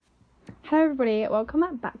Hello everybody,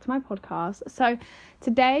 welcome back to my podcast. So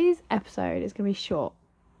today's episode is going to be short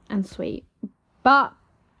and sweet, but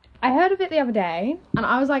I heard of it the other day and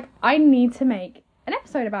I was like, I need to make an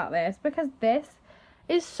episode about this because this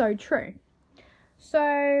is so true.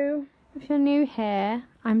 So if you're new here,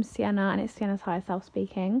 I'm Sienna and it's Sienna's Higher Self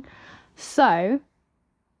speaking. So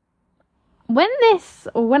when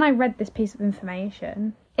I read this piece of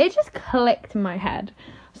information, it just clicked in my head.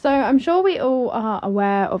 So I'm sure we all are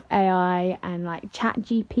aware of AI and like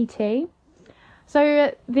ChatGPT.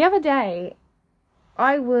 So the other day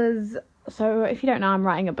so if you don't know, I'm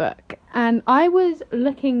writing a book and I was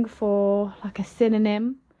looking for like a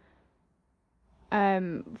synonym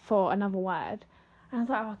for another word. And I was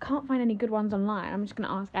like, I can't find any good ones online. I'm just going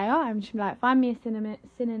to ask AI. I'm just going to be like, find me a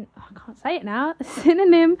synonym, I can't say it now, a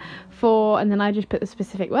synonym for, and then I just put the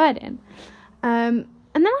specific word in. And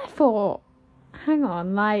then I thought, hang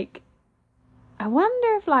on, like, I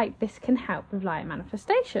wonder if, like, this can help with, like,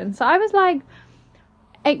 manifestation. So I was like,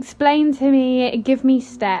 explain to me, give me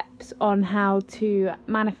steps on how to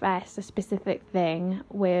manifest a specific thing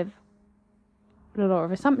with the law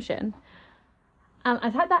of assumption. And I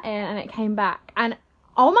typed that in and it came back. And,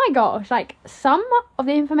 oh my gosh, like, some of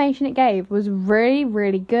the information it gave was really,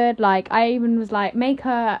 really good. Like, I even was like, make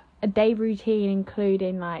a day routine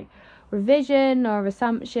including, like, revision or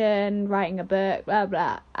assumption, writing a book, blah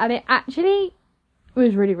blah, and it actually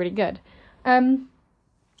was really, really good.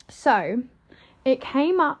 So it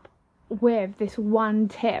came up with this one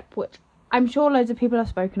tip which I'm sure loads of people have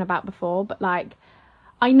spoken about before, but like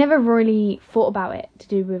I never really thought about it to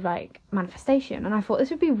do with like manifestation, and I thought this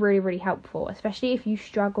would be really, really helpful, especially if you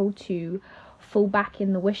struggle to fall back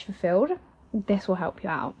in the wish fulfilled. This will help you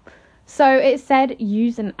out. So it said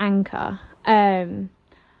use an anchor,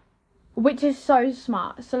 which is so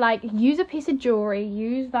smart. So like use a piece of jewelry,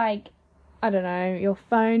 use like, I don't know, your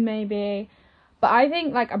phone maybe, but I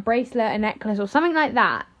think like a bracelet, a necklace or something like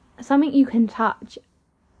that, something you can touch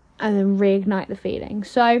and then reignite the feeling.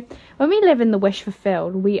 So when we live in the wish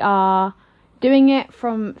fulfilled, we are doing it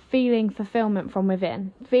from feeling fulfillment from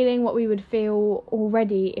within, feeling what we would feel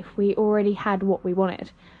already if we already had what we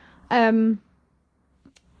wanted. And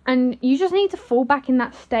you just need to fall back in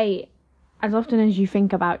that state as often as you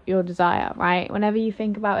think about your desire, right? Whenever you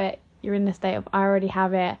think about it, you're in the state of, I already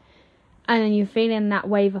have it. And then you're feeling that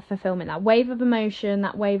wave of fulfillment, that wave of emotion,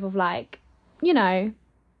 that wave of like, you know,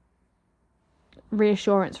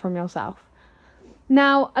 reassurance from yourself.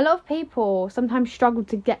 Now, a lot of people sometimes struggle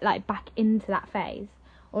to get like back into that phase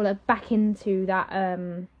or like back into that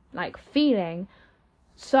like feeling.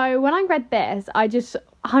 So when I read this, I just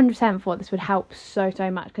 100% thought this would help so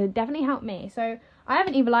much, because it definitely helped me. So I have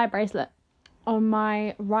an evil eye bracelet on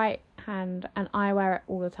my right hand and I wear it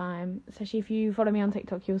all the time. Especially if you follow me on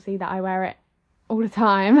TikTok, you'll see that I wear it all the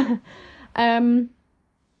time.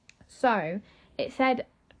 So it said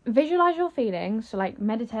visualize your feelings, so like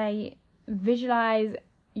meditate, visualize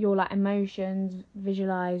your like emotions,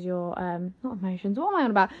 visualize your not emotions, what am I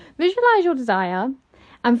on about, visualize your desire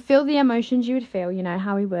and feel the emotions you would feel, you know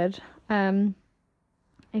how we would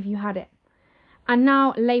if you had it. And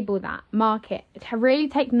now label that, mark it, to really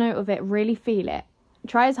take note of it, really feel it.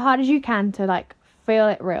 Try as hard as you can to like feel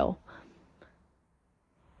it real.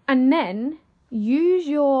 And then use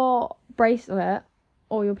your bracelet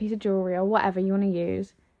or your piece of jewelry or whatever you want to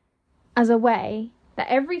use as a way that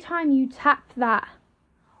every time you tap that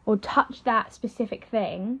or touch that specific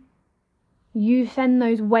thing, you send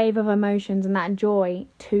those wave of emotions and that joy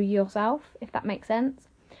to yourself, if that makes sense.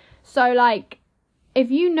 So like, if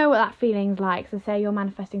you know what that feeling's like, so say you're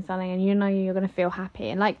manifesting something and you know you're going to feel happy,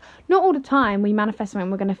 and like not all the time we manifest something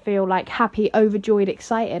we're going to feel like happy, overjoyed,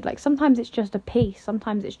 excited. Like sometimes it's just a peace,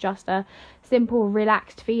 sometimes it's just a simple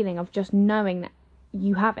relaxed feeling of just knowing that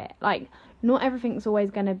you have it. Like not everything's always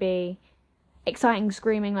going to be exciting,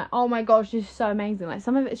 screaming like, oh my gosh, this is so amazing. Like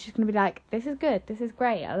some of it's just going to be like, this is good, this is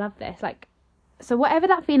great, I love this. Like, so whatever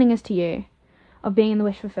that feeling is to you of being in the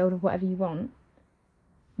wish fulfilled of whatever you want,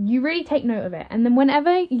 you really take note of it. And then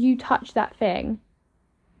whenever you touch that thing,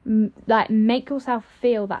 like make yourself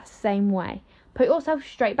feel that same way. Put yourself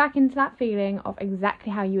straight back into that feeling of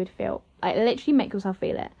exactly how you would feel. Like literally make yourself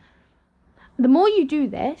feel it. The more you do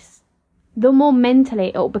this, the more mentally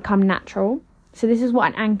it will become natural. So this is what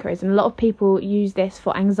an anchor is. And a lot of people use this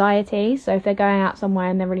for anxiety. So if they're going out somewhere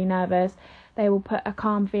and they're really nervous, they will put a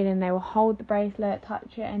calm feeling. They will hold the bracelet,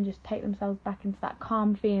 touch it, and just take themselves back into that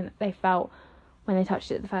calm feeling that they felt when they touched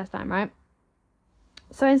it the first time, right?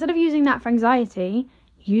 So instead of using that for anxiety,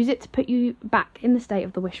 use it to put you back in the state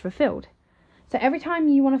of the wish fulfilled. So every time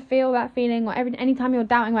you want to feel that feeling, or anytime you're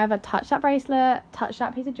doubting whatever, touch that bracelet, touch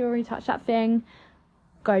that piece of jewelry, touch that thing,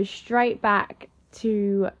 go straight back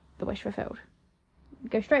to the wish fulfilled.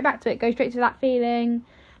 Go straight back to it. Go straight to that feeling.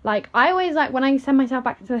 Like, I always, like, when I send myself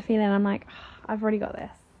back to the feeling, I'm like, oh, I've already got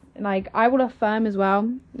this. Like, I will affirm as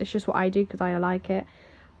well. It's just what I do because I like it.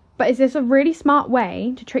 But it's this a really smart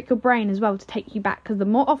way to trick your brain as well to take you back. Because the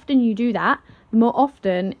more often you do that, the more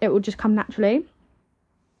often it will just come naturally.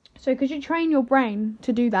 So because you train your brain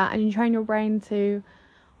to do that, and you train your brain to,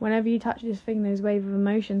 whenever you touch this thing, those wave of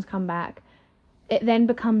emotions come back, it then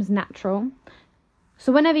becomes natural.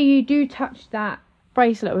 So whenever you do touch that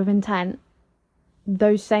bracelet with intent,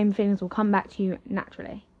 those same feelings will come back to you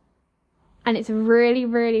naturally. And it's a really,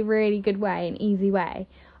 really, really good way, an easy way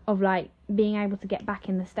of, like, being able to get back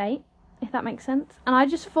in the state, if that makes sense. And I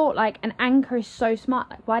just thought, like, an anchor is so smart.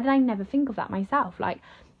 Like, why did I never think of that myself? Like,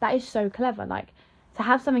 that is so clever. Like, to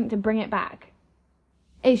have something to bring it back,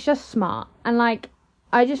 it's just smart. And, like,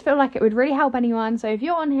 I just feel like it would really help anyone. So if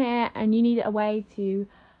you're on here and you need a way to,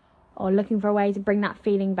 or looking for a way to bring that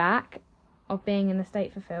feeling back of being in the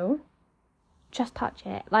state fulfilled, just touch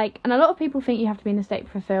it. Like, and a lot of people think you have to be in the state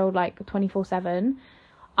fulfilled like 24/7.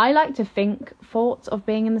 I like to think thoughts of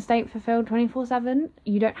being in the state fulfilled 24/7.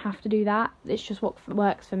 You don't have to do that. It's just what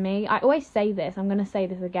works for me. I always say this, I'm going to say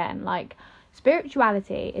this again, like,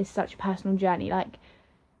 spirituality is such a personal journey. Like,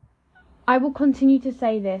 I will continue to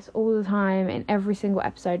say this all the time in every single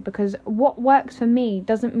episode, because what works for me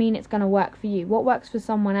doesn't mean it's going to work for you. What works for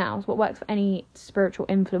someone else, what works for any spiritual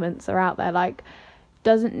influencer out there, like,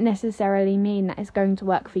 doesn't necessarily mean that it's going to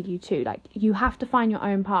work for you too. Like, you have to find your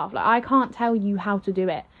own path. Like, I can't tell you how to do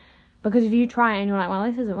it, because if you try it and you're like, well,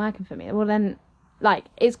 this isn't working for me, well then, like,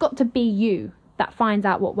 it's got to be you that finds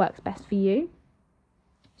out what works best for you.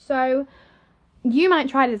 So you might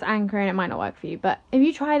try this anchor and it might not work for you, but if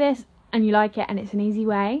you try this and you like it and it's an easy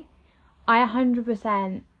way, I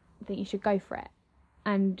 100% think you should go for it.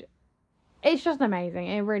 And it's just amazing.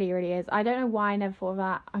 It really, really is. I don't know why I never thought of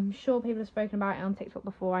that. I'm sure people have spoken about it on TikTok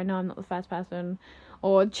before. I know I'm not the first person,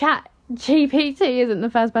 or ChatGPT isn't the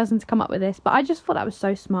first person to come up with this, but I just thought that was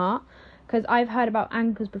so smart, because I've heard about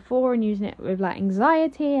anchors before and using it with, like,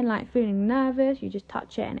 anxiety and, like, feeling nervous. You just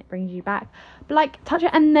touch it and it brings you back. But, like, touch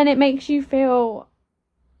it and then it makes you feel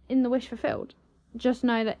in the wish fulfilled. Just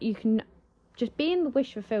know that you can just be in the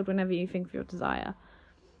wish fulfilled whenever you think of your desire.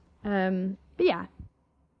 But yeah,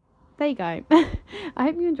 there you go. I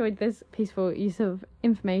hope you enjoyed this peaceful use of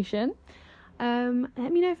information.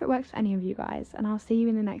 Let me know if it works for any of you guys, and I'll see you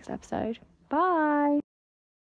in the next episode. Bye.